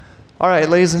All right,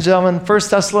 ladies and gentlemen, 1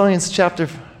 Thessalonians chapter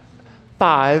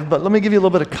 5, but let me give you a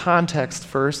little bit of context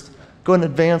first. Go ahead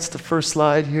and advance the first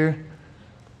slide here.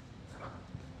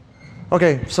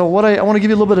 Okay, so I want to give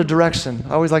you a little bit of direction.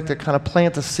 I always like to kind of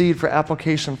plant the seed for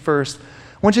application first.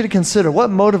 I want you to consider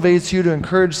what motivates you to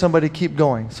encourage somebody to keep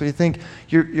going. So you think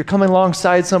you're coming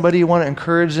alongside somebody, you want to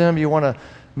encourage them, you want to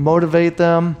motivate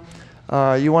them,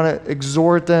 you want to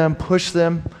exhort them, push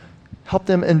them, help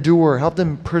them endure, help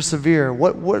them persevere.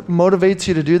 What motivates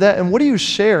you to do that? And what do you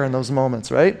share in those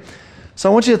moments, right? So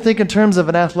I want you to think in terms of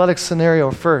an athletic scenario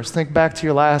first. Think back to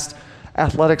your last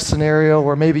athletic scenario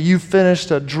where maybe you finished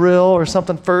a drill or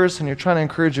something first and you're trying to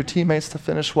encourage your teammates to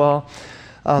finish well.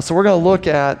 So we're going to look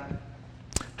at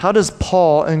how does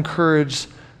Paul encourage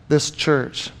this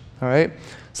church, all right?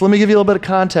 So let me give you a little bit of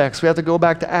context. We have to go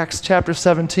back to Acts chapter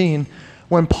 17.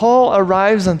 When Paul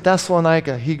arrives in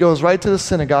Thessalonica, he goes right to the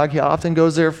synagogue. He often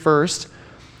goes there first.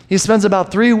 He spends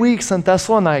about 3 weeks in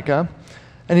Thessalonica,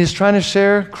 and he's trying to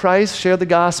share Christ, share the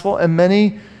gospel, and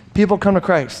many people come to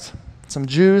Christ. Some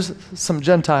Jews, some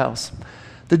Gentiles.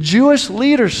 The Jewish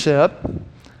leadership,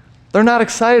 they're not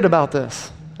excited about this.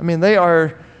 I mean, they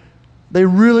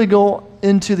really go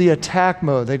into the attack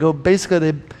mode. They go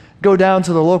down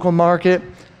to the local market,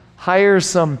 hire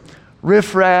some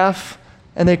riffraff,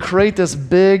 and they create this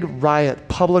big riot,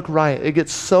 public riot. It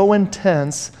gets so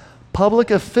intense, public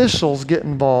officials get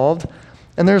involved,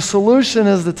 and their solution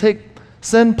is to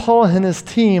send Paul and his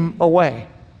team away.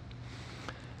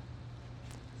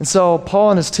 And so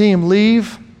Paul and his team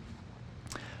leave,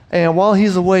 and while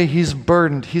he's away, he's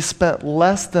burdened. He spent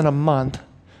less than a month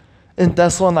in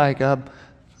Thessalonica.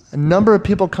 A number of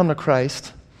people come to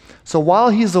Christ. So while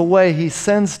he's away, he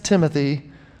sends Timothy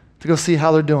to go see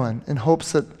how they're doing in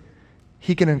hopes that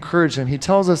he can encourage them. He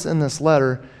tells us in this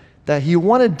letter that he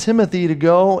wanted Timothy to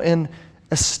go and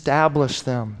establish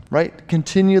them, right?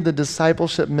 Continue the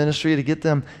discipleship ministry to get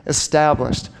them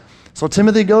established. So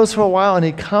Timothy goes for a while and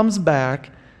he comes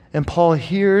back, and Paul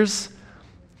hears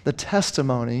the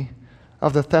testimony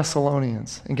of the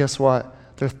Thessalonians. And guess what?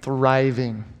 They're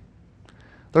thriving.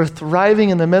 They're thriving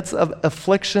in the midst of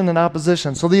affliction and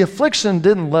opposition. So the affliction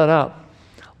didn't let up.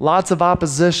 Lots of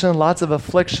opposition, lots of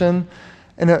affliction.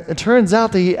 And it turns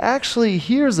out that he actually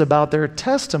hears about their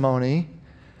testimony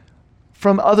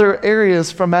from other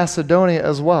areas from Macedonia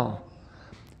as well.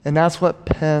 And that's what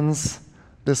pens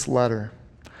this letter.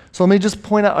 So let me just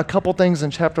point out a couple things in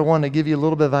chapter 1 to give you a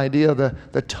little bit of idea of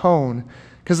the tone.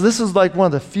 Because this is like one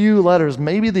of the few letters,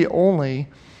 maybe the only,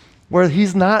 where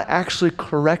he's not actually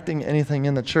correcting anything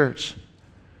in the church.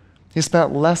 He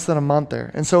spent less than a month there.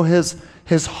 And so his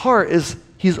heart is,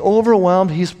 he's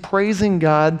overwhelmed, he's praising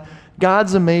God.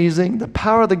 God's amazing. The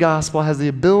power of the gospel has the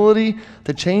ability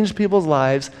to change people's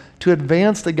lives, to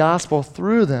advance the gospel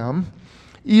through them,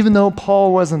 even though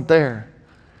Paul wasn't there.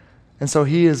 And so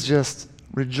he is just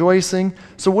rejoicing.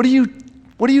 So what do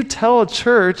you tell a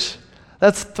church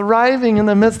that's thriving in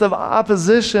the midst of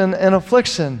opposition and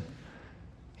affliction?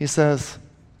 He says,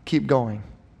 keep going.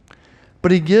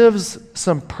 But he gives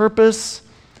some purpose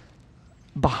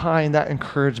behind that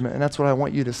encouragement, and that's what I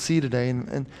want you to see today.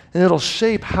 And it'll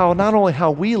shape not only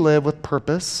how we live with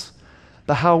purpose,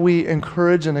 but how we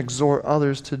encourage and exhort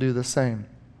others to do the same.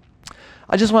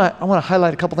 I want to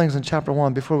highlight a couple things in chapter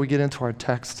 1 before we get into our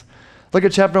text. Look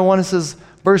at chapter 1. It says,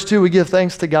 verse 2, we give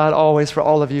thanks to God always for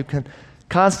all of you,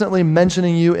 constantly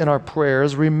mentioning you in our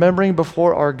prayers, remembering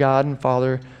before our God and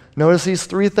Father. Notice these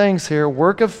 3 things here: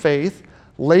 work of faith,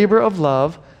 labor of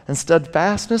love, and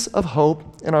steadfastness of hope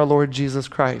in our Lord Jesus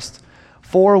Christ.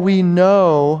 For we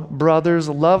know, brothers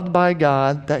loved by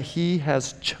God, that he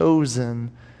has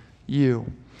chosen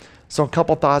you. So a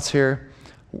couple thoughts here.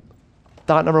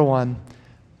 Thought number 1,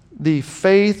 the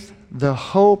faith, the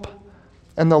hope,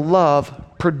 and the love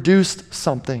produced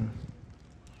something.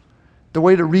 The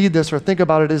way to read this or think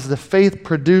about it is the faith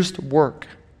produced work.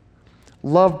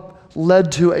 Love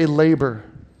led to a labor.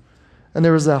 And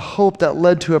there was a hope that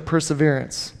led to a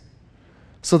perseverance.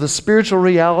 So the spiritual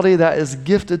reality that is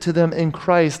gifted to them in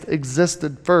Christ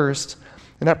existed first,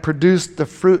 and that produced the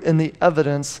fruit and the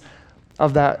evidence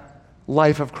of that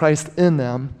life of Christ in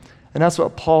them. And that's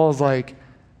what Paul is like,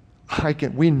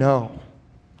 we know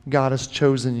God has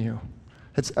chosen you.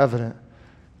 It's evident.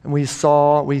 And we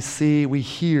see, we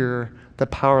hear the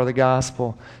power of the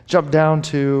gospel. Jump down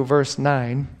to verse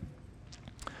 9.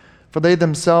 For they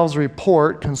themselves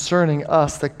report concerning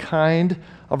us the kind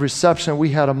of reception we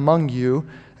had among you,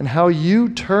 and how you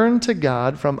turned to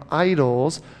God from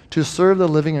idols to serve the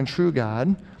living and true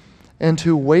God, and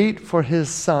to wait for his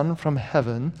Son from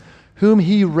heaven, whom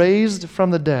he raised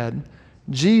from the dead,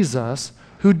 Jesus,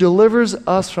 who delivers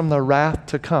us from the wrath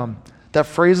to come. That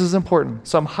phrase is important.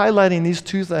 So I'm highlighting these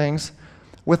two things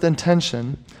with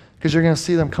intention because you're going to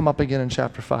see them come up again in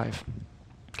chapter 5.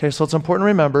 Okay, so it's important to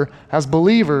remember, as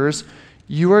believers,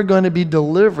 you are going to be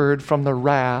delivered from the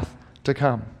wrath to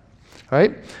come. All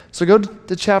right? So go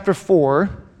to chapter 4.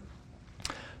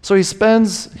 So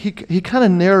he kind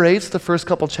of narrates the first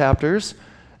couple chapters.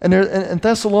 And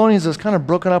Thessalonians is kind of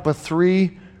broken up with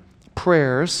 3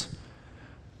 prayers.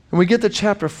 And we get to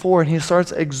chapter 4, and he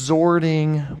starts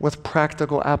exhorting with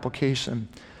practical application.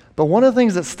 But one of the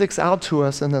things that sticks out to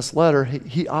us in this letter,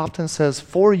 he often says,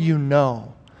 "For you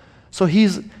know." So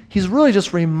he's really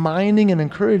just reminding and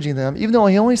encouraging them, even though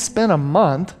he only spent a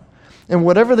month, and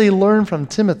whatever they learned from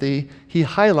Timothy, he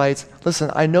highlights,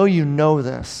 listen, I know you know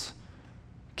this.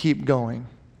 Keep going.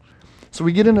 So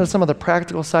we get into some of the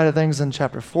practical side of things in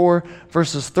chapter 4,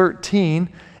 verses 13.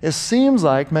 It seems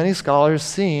like many scholars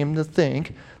seem to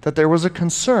think that there was a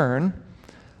concern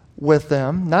with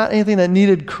them, not anything that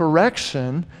needed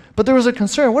correction, but there was a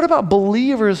concern. What about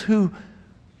believers who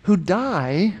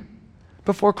die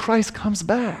before Christ comes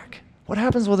back? What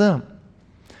happens with them?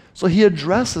 So he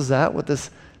addresses that with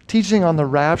this teaching on the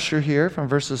rapture here from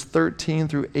verses 13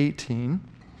 through 18.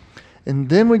 And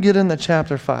then we get into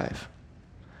chapter 5,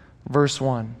 verse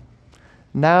 1.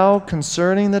 Now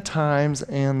concerning the times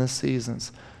and the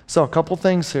seasons. So a couple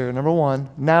things here. Number one,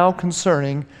 now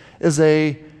concerning is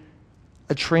a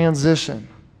transition.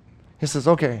 He says,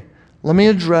 okay, let me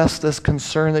address this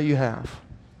concern that you have.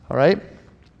 All right?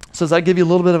 So does that give you a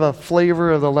little bit of a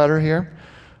flavor of the letter here?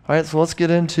 All right, so let's get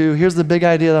into, here's the big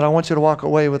idea that I want you to walk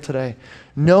away with today.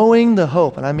 Knowing the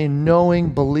hope, and I mean knowing,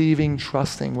 believing,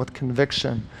 trusting with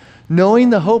conviction. Knowing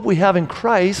the hope we have in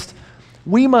Christ,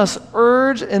 we must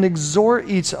urge and exhort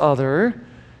each other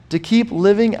to keep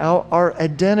living out our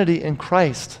identity in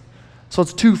Christ. So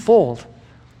it's twofold.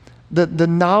 The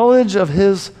knowledge of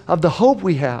the hope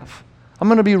we have. I'm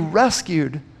going to be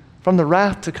rescued from the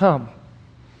wrath to come.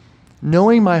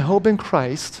 Knowing my hope in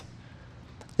Christ,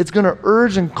 it's going to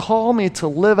urge and call me to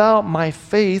live out my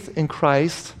faith in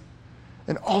Christ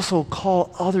and also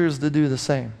call others to do the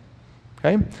same.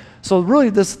 Okay? So really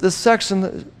this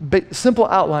section, simple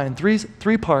outline,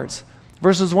 three parts,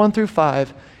 verses 1 through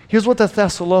 5. Here's what the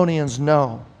Thessalonians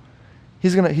know.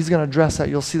 He's going to address that.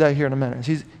 You'll see that here in a minute.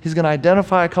 He's going to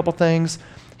identify a couple things.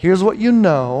 Here's what you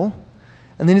know.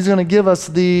 And then he's going to give us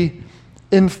the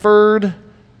inferred,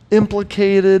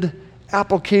 implicated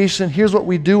application. Here's what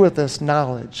we do with this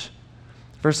knowledge.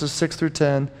 Verses 6 through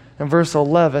 10. And verse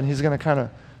 11, he's going to kind of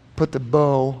put the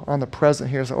bow on the present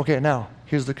here. So, okay, now,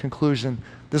 here's the conclusion.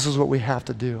 This is what we have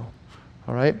to do.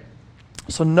 All right?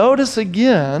 So notice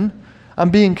again, I'm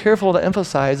being careful to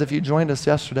emphasize, if you joined us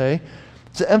yesterday,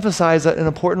 to emphasize that an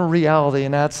important reality,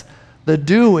 and that's the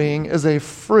doing is a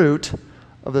fruit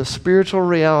of the spiritual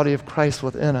reality of Christ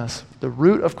within us. The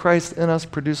root of Christ in us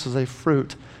produces a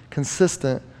fruit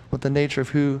consistent with the nature of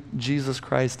who Jesus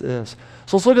Christ is.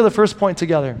 So let's look at the first point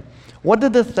together. What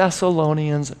did the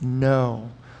Thessalonians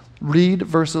know? Read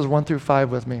verses 1 through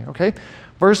 5 with me, okay?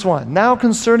 Verse 1, now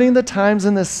concerning the times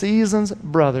and the seasons,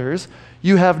 brothers,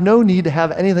 you have no need to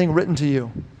have anything written to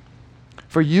you.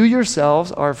 For you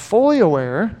yourselves are fully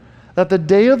aware that the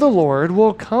day of the Lord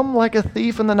will come like a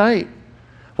thief in the night.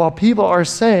 While people are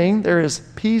saying there is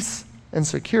peace and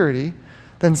security,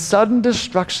 then sudden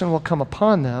destruction will come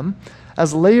upon them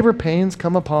as labor pains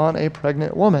come upon a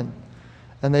pregnant woman,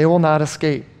 and they will not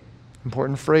escape.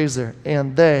 Important phrase there.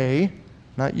 And they,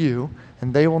 not you,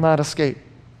 and they will not escape.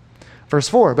 Verse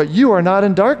 4, but you are not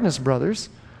in darkness, brothers,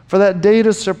 for that day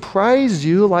to surprise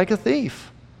you like a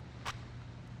thief.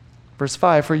 Verse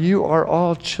 5, for you are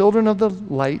all children of the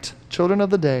light, children of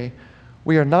the day.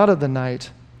 We are not of the night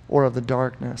or of the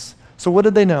darkness. So what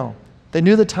did they know? They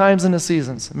knew the times and the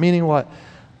seasons, meaning what?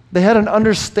 They had an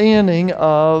understanding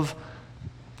of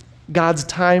God's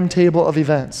timetable of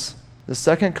events. The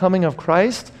second coming of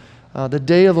Christ, the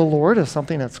day of the Lord is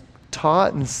something that's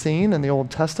taught and seen in the Old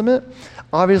Testament.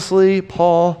 Obviously,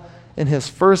 Paul, in his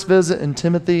first visit, and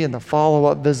Timothy in the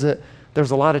follow-up visit,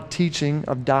 there's a lot of teaching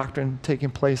of doctrine taking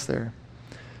place there.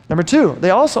 Number 2,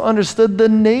 they also understood the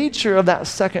nature of that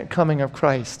second coming of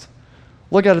Christ.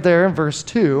 Look at it there in verse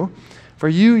 2. For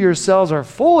you yourselves are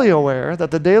fully aware that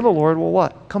the day of the Lord will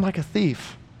what? Come like a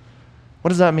thief. What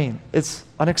does that mean? It's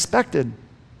unexpected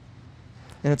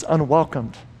and it's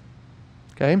unwelcomed.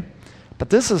 Okay? But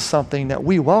this is something that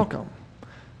we welcome.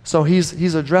 So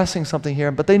he's addressing something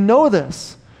here, but they know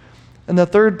this. And the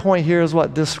third point here is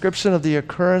what? Description of the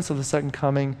occurrence of the second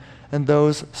coming and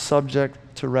those subject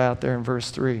to wrath there in verse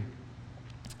 3.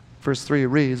 Verse 3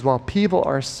 reads, while people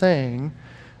are saying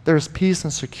there's peace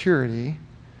and security,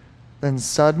 then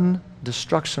sudden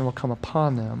destruction will come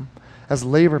upon them as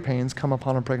labor pains come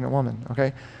upon a pregnant woman,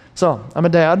 okay? So I'm a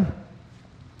dad,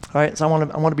 all right? So I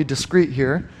want to be discreet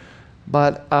here,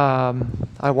 but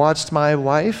I watched my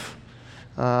wife.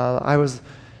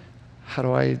 How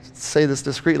do I say this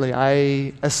discreetly?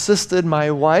 I assisted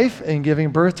my wife in giving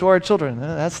birth to our children.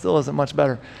 That still isn't much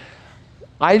better.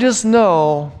 I just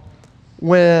know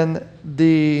when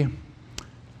the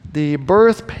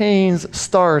birth pains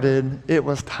started, it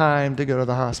was time to go to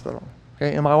the hospital.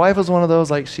 Okay? And my wife was one of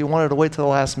those, like, she wanted to wait till the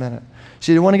last minute.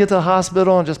 She didn't want to get to the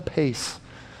hospital and just pace.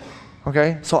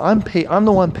 Okay? So I'm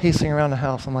the one pacing around the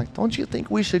house. I'm like, don't you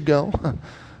think we should go?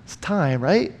 It's time,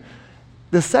 right?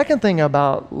 The second thing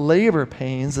about labor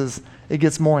pains is it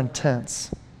gets more intense.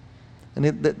 And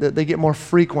they get more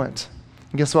frequent.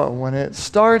 And guess what? When it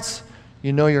starts,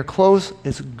 you know you're close.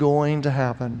 It's going to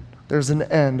happen. There's an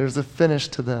end. There's a finish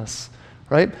to this,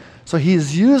 right? So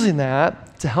he's using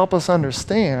that to help us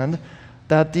understand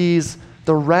that the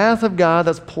wrath of God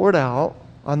that's poured out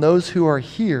on those who are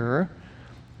here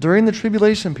during the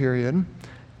tribulation period,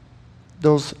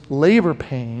 those labor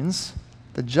pains,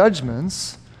 the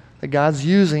judgments that God's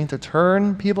using to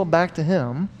turn people back to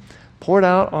him, poured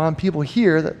out on people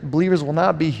here that believers will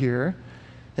not be here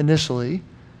initially.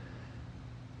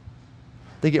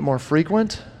 They get more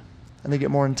frequent, and they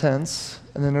get more intense,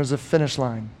 and then there's a finish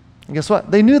line. And guess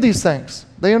what? They knew these things.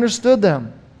 They understood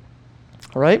them.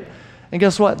 All right? And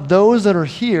guess what? Those that are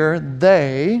here,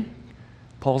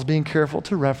 Paul's being careful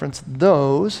to reference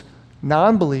those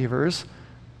non-believers,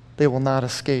 they will not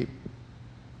escape.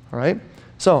 All right?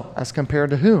 So, as compared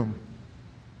to whom?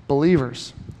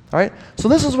 Believers. All right? So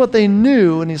this is what they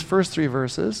knew in these first three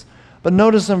verses. But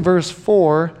notice in verse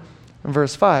 4 and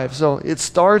verse 5. So it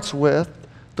starts with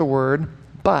the word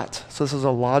but. So this is a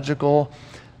logical,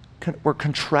 we're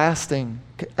contrasting.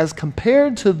 As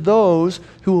compared to those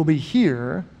who will be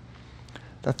here,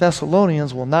 the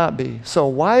Thessalonians will not be. So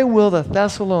why will the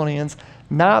Thessalonians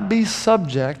not be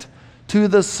subject to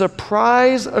the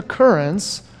surprise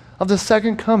occurrence of the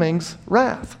second coming's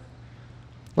wrath?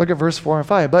 Look at verse 4 and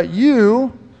 5. But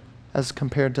you, as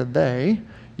compared to they,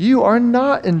 you are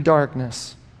not in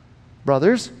darkness,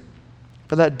 brothers,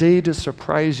 for that day to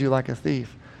surprise you like a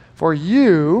thief. For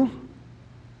you,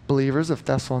 believers of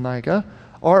Thessalonica,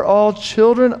 are all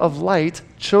children of light,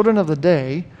 children of the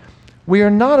day. We are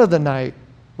not of the night.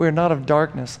 We are not of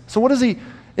darkness. So what is he,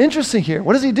 interesting here,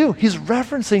 what does he do? He's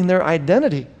referencing their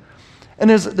identity. And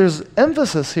there's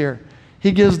emphasis here.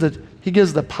 He gives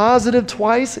the positive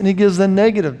twice, and he gives the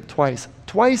negative twice.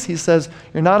 Twice he says,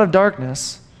 you're not of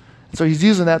darkness. So he's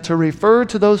using that to refer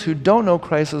to those who don't know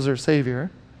Christ as their Savior.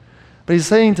 But he's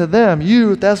saying to them,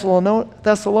 you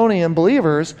Thessalonian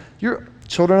believers, you're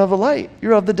children of the light.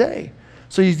 You're of the day.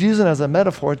 So he's using it as a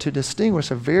metaphor to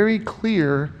distinguish a very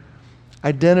clear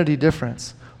identity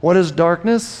difference. What is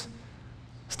darkness?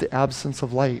 It's the absence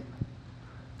of light.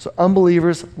 So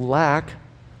unbelievers lack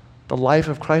the life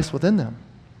of Christ within them.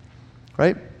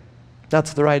 Right?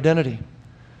 That's their identity.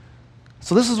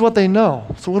 So this is what they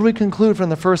know. So what do we conclude from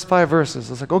the first 5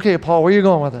 verses? It's like, okay, Paul, where are you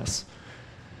going with this?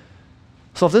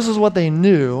 So if this is what they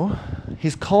knew,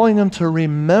 he's calling them to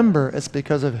remember it's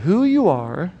because of who you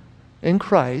are in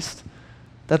Christ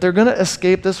that they're going to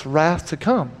escape this wrath to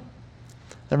come.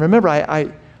 And remember,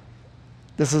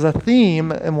 this is a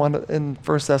theme in 1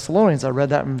 Thessalonians. I read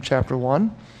that in chapter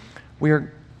 1. We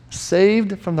are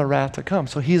saved from the wrath to come.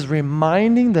 So he's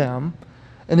reminding them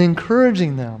and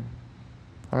encouraging them.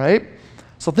 All right?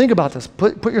 So think about this.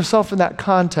 Put yourself in that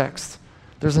context.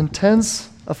 There's intense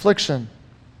affliction,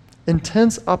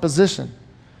 intense opposition.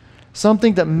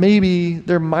 Something that maybe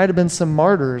there might have been some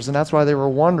martyrs, and that's why they were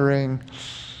wondering,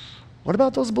 what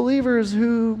about those believers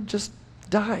who just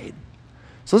died?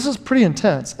 So this is pretty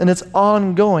intense, and it's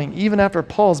ongoing, even after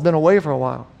Paul's been away for a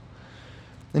while.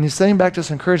 And he's saying back to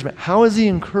this encouragement. How is he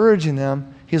encouraging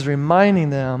them? He's reminding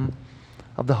them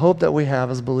of the hope that we have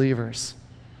as believers.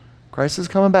 Christ is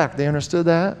coming back. They understood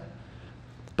that.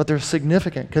 But they're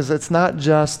significant because it's not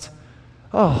just,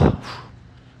 oh,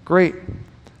 great.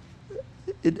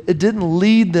 It didn't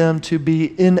lead them to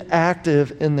be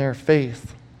inactive in their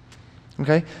faith.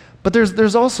 Okay? But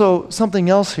there's also something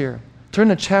else here. Turn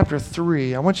to chapter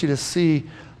 3. I want you to see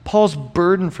Paul's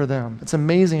burden for them. It's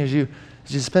amazing as you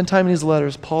spend time in these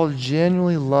letters, Paul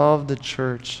genuinely loved the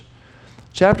church.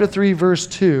 Chapter 3, verse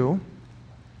 2.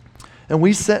 And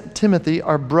we sent Timothy,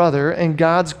 our brother and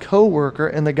God's co-worker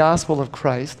in the gospel of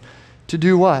Christ, to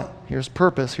do what? Here's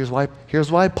purpose.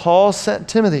 Here's why Paul sent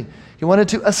Timothy. He wanted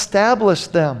to establish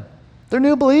them. They're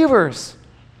new believers.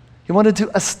 He wanted to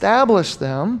establish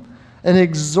them and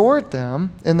exhort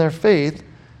them in their faith.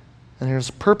 And here's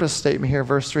a purpose statement here,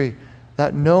 verse 3.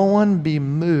 That no one be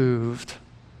moved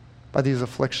by these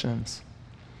afflictions.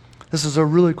 This is a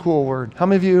really cool word. How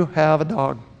many of you have a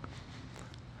dog?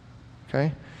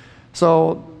 Okay.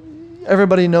 So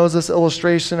everybody knows this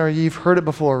illustration, or you've heard it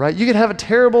before, right? You could have a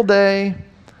terrible day,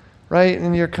 right?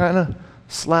 And you're kind of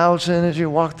slouching as you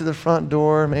walk through the front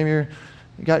door. Maybe you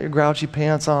got your grouchy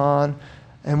pants on.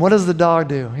 And what does the dog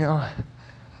do? You know,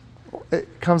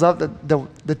 it comes up,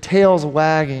 the tail's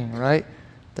wagging, right?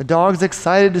 The dog's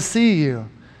excited to see you.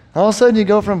 All of a sudden you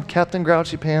go from Captain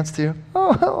Grouchy Pants to,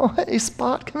 oh, hey,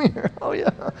 Spot, come here. Oh,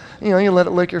 yeah. You know, you let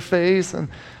it lick your face, and,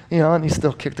 you know, and you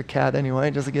still kick the cat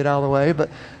anyway just to get out of the way, but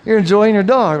you're enjoying your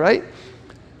dog, right?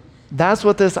 That's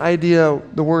what this idea,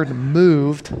 the word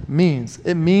moved, means.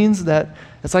 It means that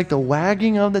it's like the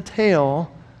wagging of the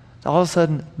tail all of a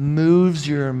sudden moves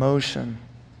your emotion.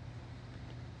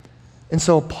 And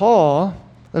so Paul,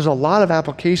 there's a lot of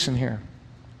application here.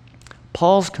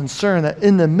 Paul's concerned that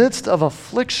in the midst of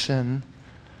affliction,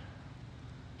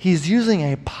 he's using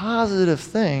a positive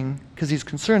thing because he's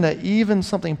concerned that even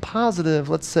something positive,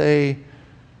 let's say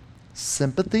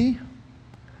sympathy,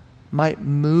 might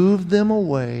move them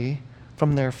away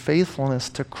from their faithfulness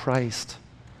to Christ.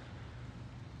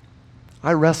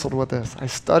 I wrestled with this. I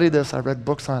studied this. I read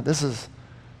books on it.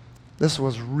 This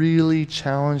was really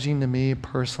challenging to me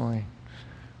personally.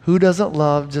 Who doesn't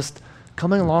love just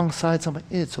coming alongside somebody?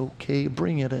 It's okay.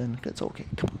 Bring it in. It's okay.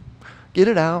 Come on. Get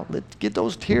it out. Let's get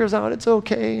those tears out. It's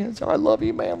okay. I love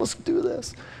you, man. Let's do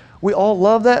this. We all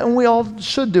love that, and we all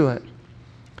should do it.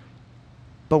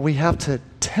 But we have to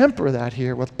temper that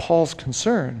here with Paul's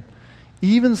concern.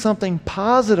 Even something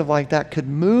positive like that could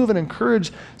move and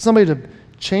encourage somebody to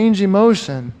change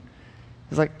emotion.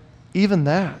 It's like, even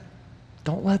that,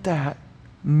 don't let that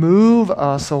move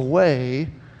us away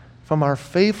from our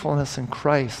faithfulness in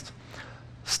Christ.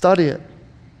 Study it.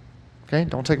 Okay?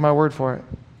 Don't take my word for it.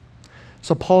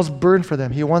 So Paul's burden for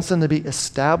them. He wants them to be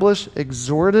established,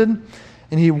 exhorted,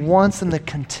 and he wants them to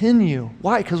continue.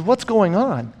 Why? Because what's going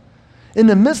on? In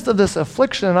the midst of this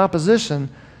affliction and opposition,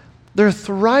 they're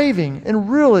thriving. And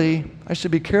really, I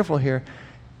should be careful here,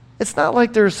 it's not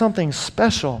like there's something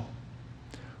special.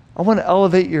 I want to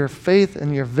elevate your faith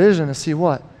and your vision to see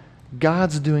what?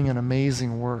 God's doing an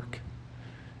amazing work.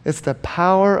 It's the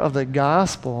power of the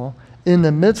gospel in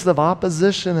the midst of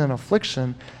opposition and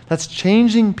affliction that's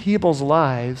changing people's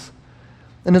lives,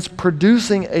 and it's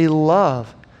producing a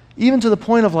love, even to the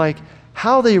point of like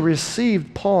how they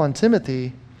received Paul and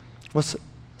Timothy was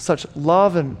such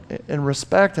love and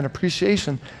respect and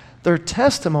appreciation. Their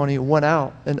testimony went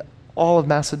out in all of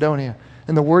Macedonia,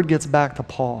 and the word gets back to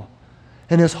Paul.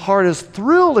 And his heart is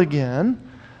thrilled again,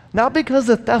 not because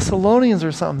the Thessalonians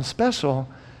are something special,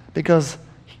 because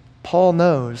Paul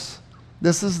knows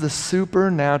this is the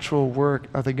supernatural work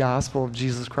of the gospel of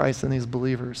Jesus Christ in these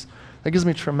believers. That gives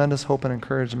me tremendous hope and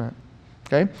encouragement.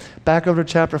 Okay? Back over to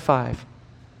chapter 5.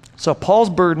 So Paul's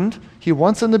burdened. He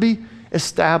wants them to be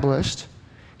established.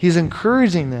 He's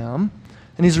encouraging them,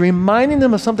 and he's reminding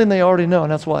them of something they already know,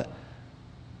 and that's what?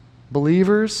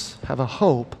 Believers have a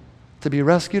hope to be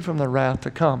rescued from the wrath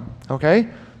to come. Okay?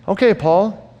 Okay,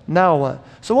 Paul, now what?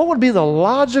 So what would be the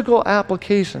logical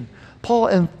application? Paul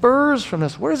infers from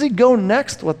this. Where does he go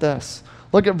next with this?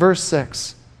 Look at verse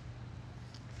 6.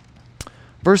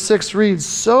 Verse 6 reads,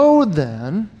 so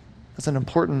then, that's an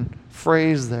important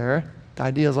phrase there. The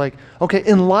idea is like, okay,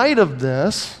 in light of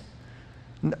this,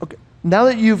 now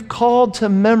that you've called to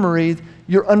memory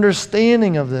your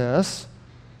understanding of this,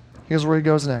 here's where he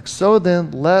goes next. So then,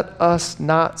 let us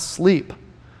not sleep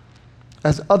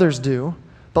as others do,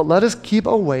 but let us keep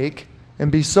awake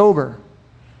and be sober.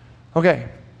 Okay,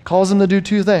 calls them to do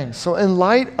two things. So in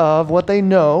light of what they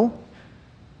know,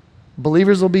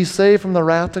 believers will be saved from the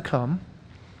wrath to come.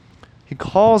 He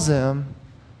calls them,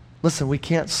 listen, we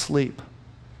can't sleep.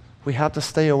 We have to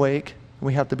stay awake.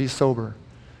 We have to be sober.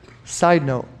 Side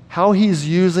note, how he's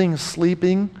using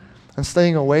sleeping and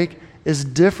staying awake is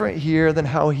different here than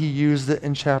how he used it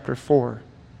in chapter 4.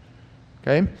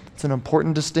 Okay? It's an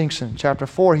important distinction. Chapter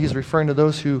 4, he's referring to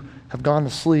those who have gone to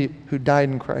sleep, who died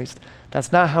in Christ.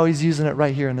 That's not how he's using it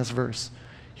right here in this verse.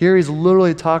 Here he's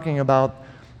literally talking about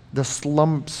the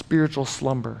spiritual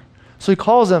slumber. So he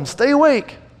calls them, stay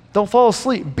awake, don't fall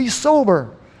asleep, be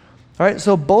sober. All right,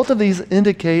 so both of these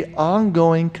indicate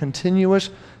ongoing, continuous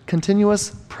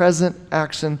present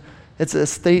action. It's a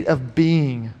state of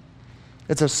being.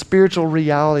 It's a spiritual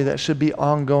reality that should be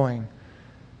ongoing.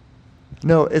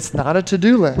 No, it's not a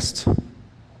to-do list.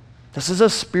 This is a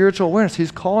spiritual awareness.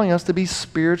 He's calling us to be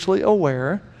spiritually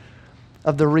aware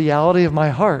of the reality of my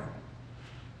heart.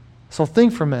 So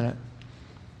think for a minute.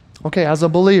 Okay, as a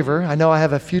believer, I know I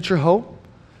have a future hope.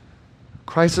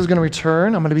 Christ is going to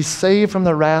return. I'm going to be saved from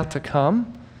the wrath to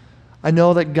come. I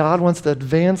know that God wants to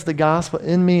advance the gospel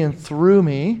in me and through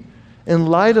me. In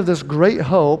light of this great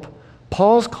hope,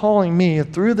 Paul's calling me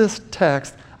through this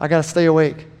text, I got to stay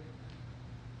awake.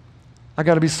 I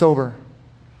got to be sober.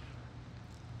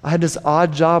 I had this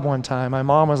odd job one time. My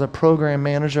mom was a program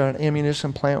manager at an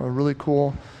ammunition plant. Was really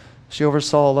cool. She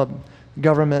oversaw the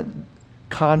government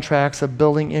contracts of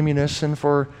building ammunition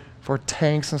for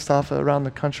tanks and stuff around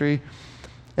the country.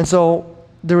 And so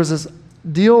there was this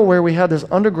deal where we had this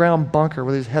underground bunker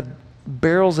where they had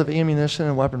barrels of ammunition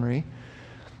and weaponry,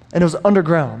 and it was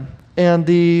underground.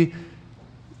 And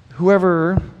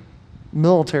whoever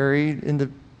military in the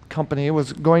company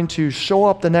was going to show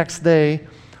up the next day,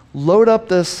 load up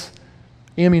this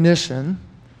ammunition,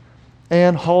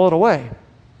 and haul it away.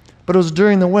 But it was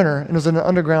during the winter, and it was in an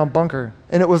underground bunker,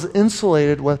 and it was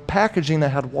insulated with packaging that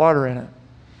had water in it.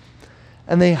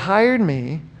 And they hired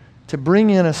me to bring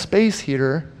in a space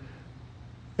heater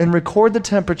and record the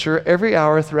temperature every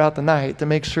hour throughout the night to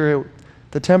make sure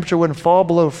the temperature wouldn't fall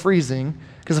below freezing,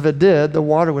 because if it did, the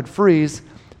water would freeze,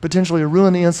 potentially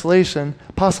ruin the insulation,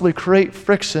 possibly create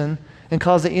friction, and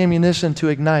cause the ammunition to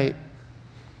ignite.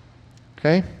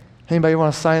 Okay? Anybody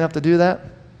want to sign up to do that?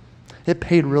 It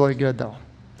paid really good, though.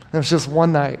 It was just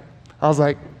one night. I was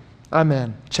like, I'm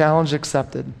in. Challenge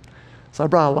accepted. So I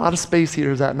brought a lot of space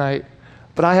heaters that night,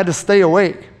 but I had to stay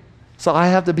awake. So I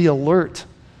have to be alert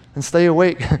and stay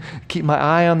awake, keep my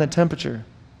eye on the temperature.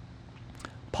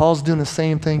 Paul's doing the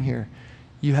same thing here.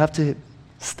 You have to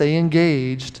stay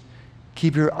engaged,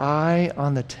 keep your eye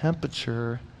on the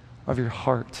temperature of your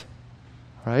heart.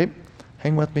 All right?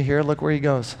 Hang with me here. Look where he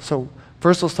goes. So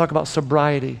first, let's talk about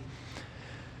sobriety.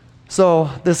 So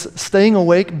this staying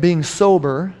awake, being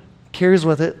sober, carries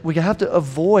with it, we have to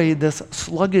avoid this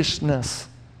sluggishness,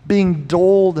 being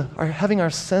dulled, or having our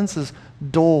senses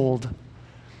dulled,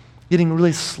 getting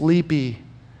really sleepy,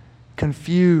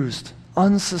 confused,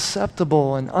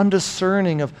 unsusceptible, and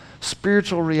undiscerning of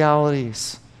spiritual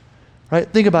realities. Right?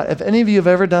 Think about it. If any of you have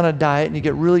ever done a diet and you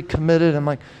get really committed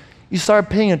and you start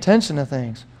paying attention to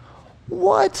things.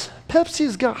 What?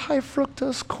 Pepsi's got high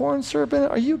fructose corn syrup in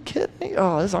it? Are you kidding me?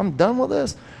 I'm done with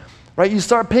this. Right? You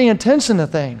start paying attention to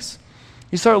things.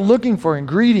 You start looking for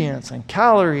ingredients and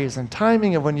calories and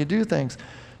timing of when you do things.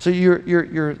 So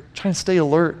you're trying to stay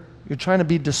alert. You're trying to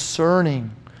be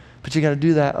discerning, but you got to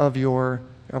do that of your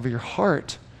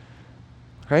heart.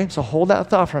 Okay? So hold that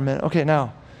thought for a minute. Okay,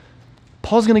 now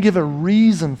Paul's going to give a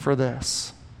reason for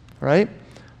this, right?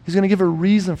 He's going to give a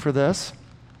reason for this.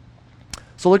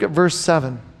 So look at verse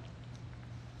 7.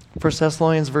 1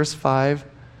 Thessalonians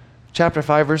chapter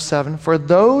 5, verse 7. For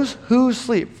those who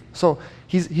sleep. So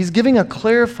he's giving a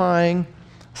clarifying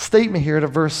statement here to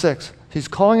verse 6. He's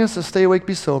calling us to stay awake,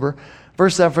 be sober.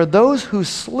 Verse 7, for those who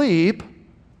sleep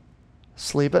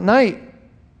at night.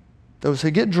 Those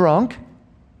who get drunk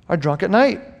are drunk at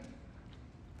night.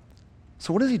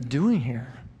 So what is he doing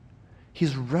here?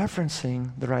 He's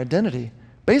referencing their identity.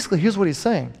 Basically, here's what he's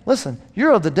saying. Listen,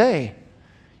 you're of the day.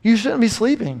 You shouldn't be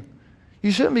sleeping.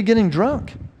 You shouldn't be getting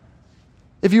drunk.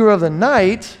 If you were of the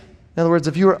night, in other words,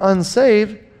 if you were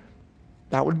unsaved,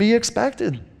 that would be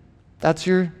expected. That's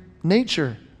your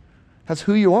nature. That's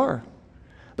who you are.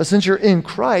 But since you're in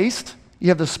Christ, you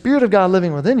have the Spirit of God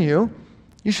living within you,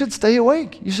 you should stay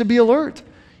awake. You should be alert.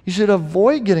 You should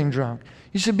avoid getting drunk.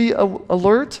 You should be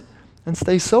alert and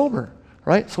stay sober,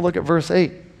 right? So look at verse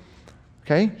 8.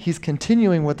 Okay? He's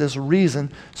continuing with this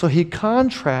reason. So he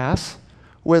contrasts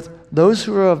with those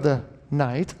who are of the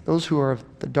night, those who are of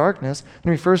the darkness,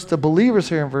 and refers to believers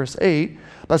here in verse 8.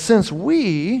 But since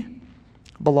we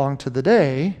belong to the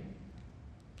day,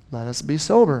 let us be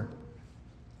sober.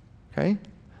 Okay?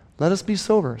 Let us be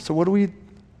sober. So what are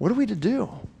we to do?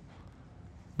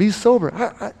 Be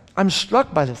sober. I'm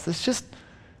struck by this. It's just,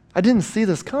 I didn't see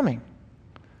this coming.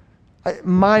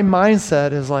 My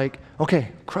mindset is like, okay,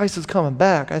 Christ is coming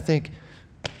back. I think,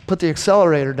 put the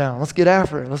accelerator down. Let's get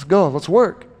after it. Let's go. Let's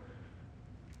work.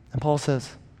 And Paul says,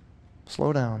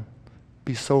 slow down.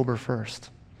 Be sober first.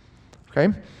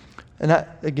 Okay? And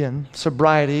that, again,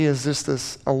 sobriety is just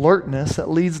this alertness that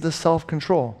leads to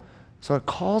self-control. So it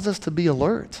calls us to be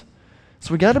alert.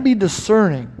 So we got to be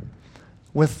discerning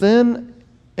within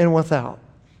and without.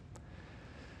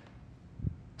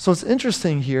 So it's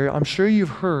interesting here. I'm sure you've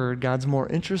heard God's more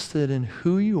interested in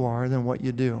who you are than what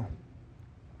you do.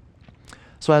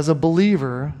 So as a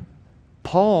believer,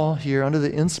 Paul here, under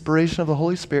the inspiration of the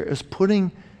Holy Spirit, is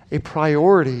putting a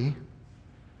priority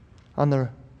on the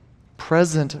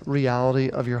present reality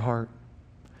of your heart.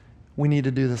 We need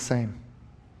to do the same.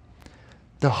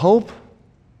 The hope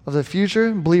of the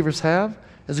future believers have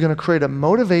is going to create a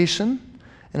motivation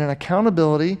and an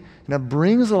accountability, and it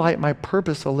brings to light my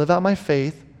purpose to live out my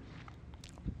faith,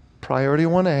 priority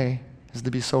 1A is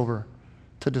to be sober,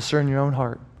 to discern your own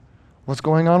heart. What's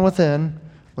going on within,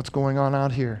 what's going on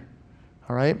out here.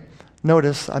 All right?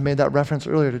 Notice I made that reference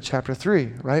earlier to chapter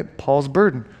 3, right? Paul's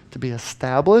burden, to be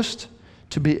established,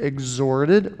 to be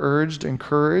exhorted, urged,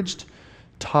 encouraged,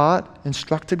 taught,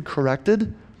 instructed,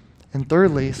 corrected, and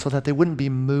thirdly, so that they wouldn't be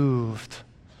moved.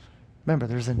 Remember,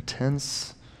 there's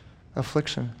intense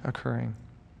affliction occurring.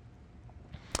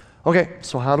 Okay,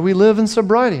 so how do we live in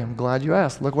sobriety? I'm glad you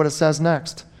asked. Look what it says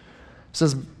next. It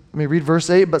says, let me read verse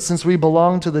 8, but since we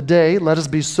belong to the day, let us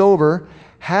be sober,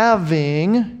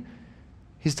 having,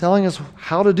 he's telling us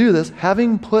how to do this,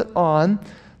 having put on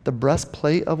the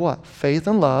breastplate of what? Faith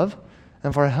and love,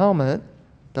 and for a helmet,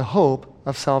 the hope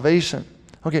of salvation.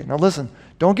 Okay, now listen,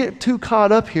 don't get too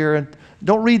caught up here and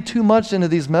don't read too much into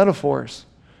these metaphors.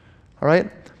 All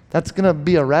right? That's going to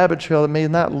be a rabbit trail that may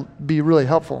not be really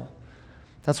helpful.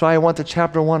 That's why I went to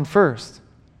chapter 1 first.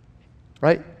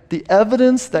 Right? The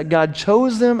evidence that God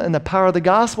chose them and the power of the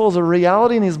gospel is a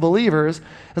reality in these believers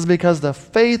is because the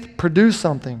faith produced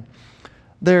something.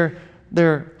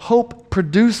 Their hope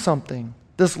produced something.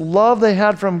 This love they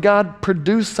had from God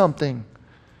produced something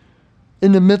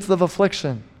in the midst of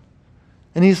affliction.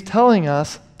 And he's telling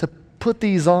us to put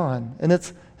these on. And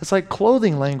it's like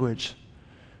clothing language.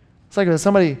 It's like if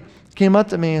somebody came up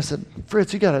to me and said,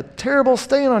 Fritz, you got a terrible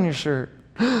stain on your shirt.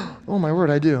 Oh my word,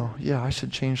 I do. Yeah, I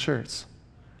should change shirts.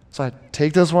 So I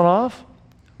take this one off,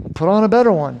 put on a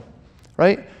better one,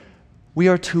 right? We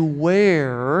are to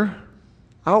wear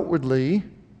outwardly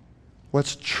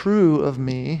what's true of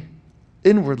me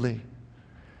inwardly.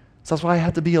 So that's why I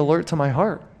have to be alert to my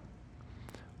heart.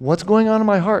 What's going on in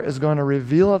my heart is going to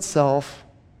reveal itself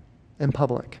in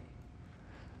public.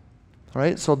 All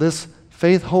right? So this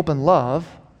faith, hope, and love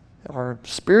are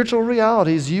spiritual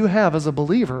realities you have as a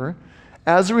believer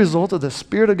as a result of the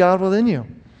Spirit of God within you.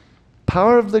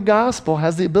 Power of the gospel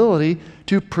has the ability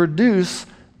to produce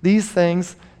these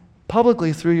things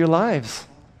publicly through your lives.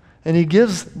 And he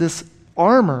gives this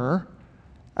armor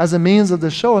as a means of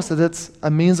to show us that it's a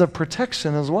means of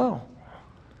protection as well.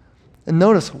 And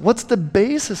notice, what's the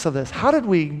basis of this? How did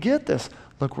we get this?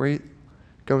 Look where he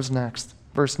goes next.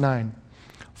 Verse 9.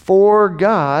 For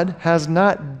God has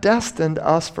not destined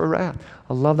us for wrath.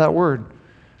 I love that word.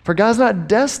 For God's not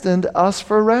destined us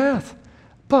for wrath,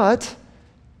 but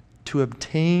to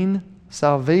obtain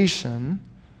salvation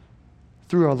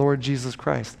through our Lord Jesus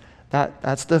Christ.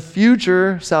 That's the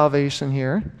future salvation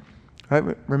here.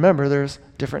 Right? Remember, there's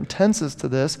different tenses to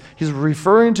this. He's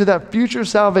referring to that future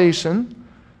salvation.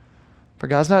 For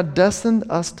God's not destined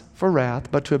us for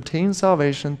wrath, but to obtain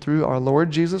salvation through our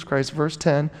Lord Jesus Christ, verse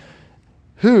 10,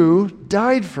 who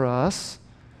died for us,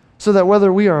 so that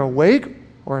whether we are awake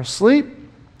or asleep,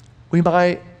 we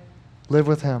might live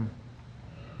with him.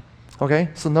 Okay,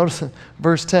 so notice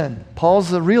verse 10.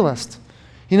 Paul's the realist.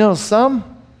 He knows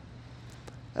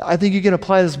I think you can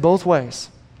apply this both ways.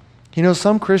 He knows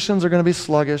some Christians are going to be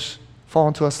sluggish, fall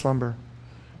into a slumber.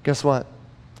 Guess what?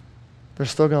 They're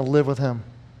still going to live with him.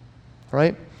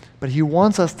 Right? But he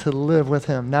wants us to live with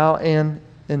him now and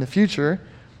in the future.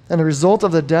 And the result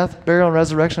of the death, burial, and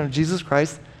resurrection of Jesus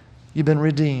Christ, you've been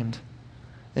redeemed.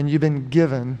 And you've been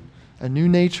given a new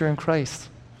nature in Christ.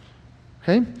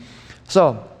 Okay?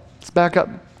 So, let's back up,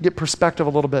 get perspective a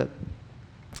little bit.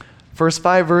 First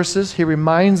 5 verses, he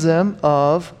reminds them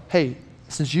of, hey,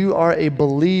 since you are a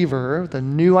believer, the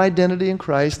new identity in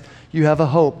Christ, you have a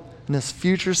hope in this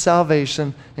future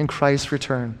salvation in Christ's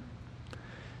return.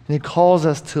 And he calls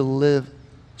us to live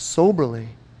soberly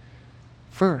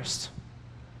first.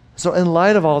 So in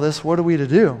light of all this, what are we to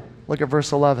do? Look at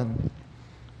verse 11.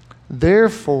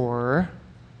 Therefore,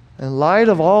 in light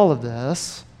of all of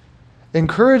this,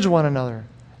 encourage one another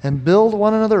and build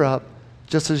one another up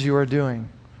just as you are doing.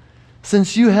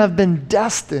 Since you have been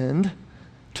destined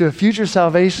to a future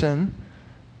salvation,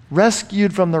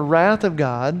 rescued from the wrath of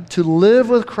God, to live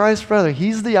with Christ forever.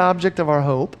 He's the object of our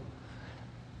hope.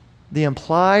 The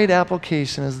implied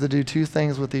application is to do 2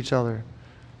 things with each other.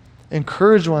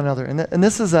 Encourage one another. And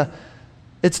this is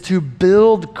it's to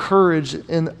build courage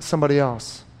in somebody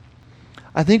else.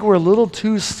 I think we're a little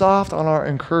too soft on our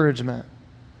encouragement.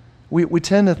 We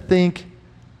tend to think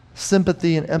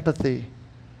sympathy and empathy.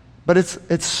 But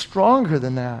it's stronger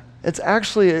than that. It's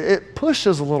actually, it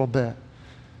pushes a little bit.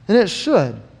 And it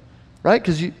should, right?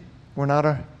 Because you're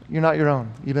not your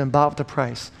own. You've been bought with a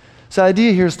price. So the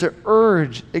idea here is to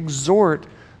urge, exhort.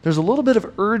 There's a little bit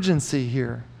of urgency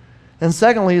here. And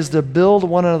secondly is to build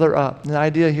one another up. And the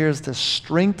idea here is to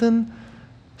strengthen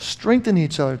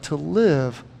each other to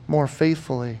live more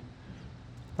faithfully.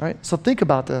 All right? So think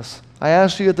about this. I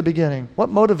asked you at the beginning, what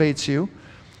motivates you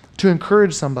to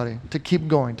encourage somebody to keep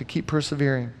going, to keep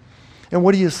persevering? And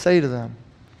what do you say to them?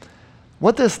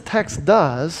 What this text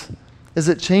does is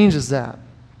it changes that.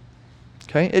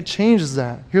 Okay? It changes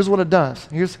that. Here's what it does.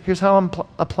 Here's how I'm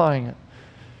applying it.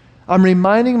 I'm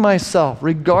reminding myself,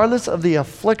 regardless of the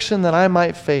affliction that I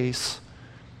might face,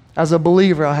 as a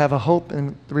believer, I have a hope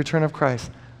in the return of Christ.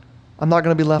 I'm not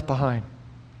going to be left behind.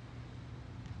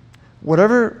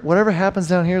 Whatever happens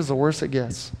down here is the worst it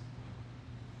gets.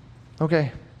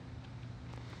 Okay.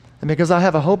 And because I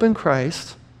have a hope in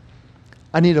Christ,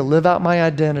 I need to live out my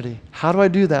identity. How do I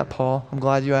do that, Paul? I'm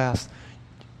glad you asked.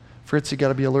 Fritz, you got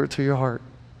to be alert to your heart.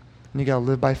 And you got to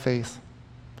live by faith.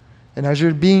 And as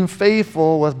you're being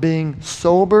faithful with being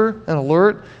sober and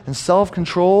alert and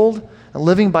self-controlled and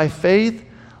living by faith,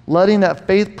 letting that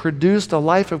faith produce the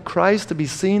life of Christ to be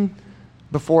seen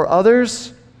before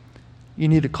others, you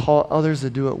need to call others to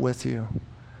do it with you,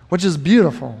 which is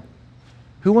beautiful.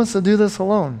 Who wants to do this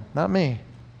alone? Not me.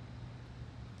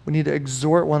 We need to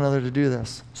exhort one another to do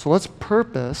this. So let's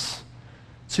purpose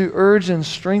to urge and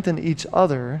strengthen each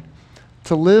other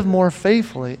to live more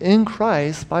faithfully in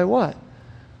Christ by what?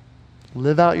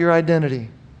 Live out your identity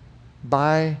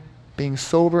by being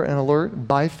sober and alert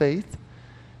by faith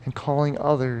and calling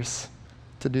others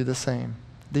to do the same.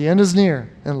 The end is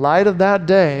near. In light of that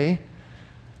day,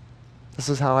 this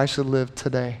is how I should live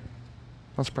today.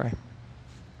 Let's pray.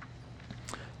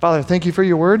 Father, thank you for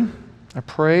your word. I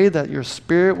pray that your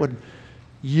Spirit would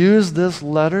use this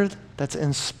letter that's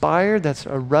inspired, that's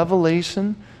a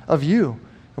revelation of you.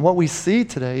 And what we see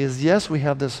today is, yes, we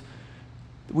have this,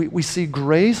 we see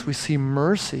grace, we see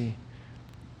mercy.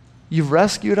 You've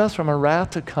rescued us from a wrath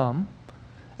to come,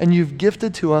 and you've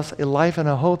gifted to us a life and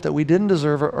a hope that we didn't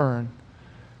deserve or earn.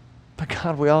 But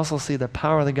God, we also see the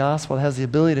power of the gospel that has the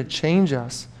ability to change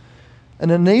us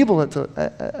and enable it to,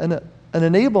 an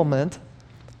enablement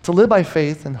to live by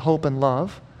faith and hope and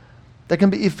love that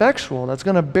can be effectual, that's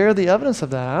going to bear the evidence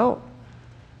of that out.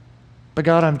 But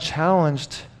God, I'm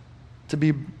challenged to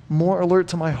be more alert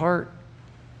to my heart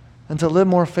and to live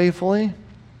more faithfully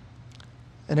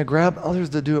and to grab others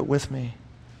to do it with me.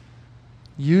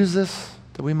 Use this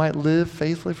that we might live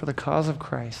faithfully for the cause of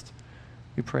Christ.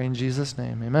 We pray in Jesus'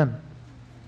 name. Amen.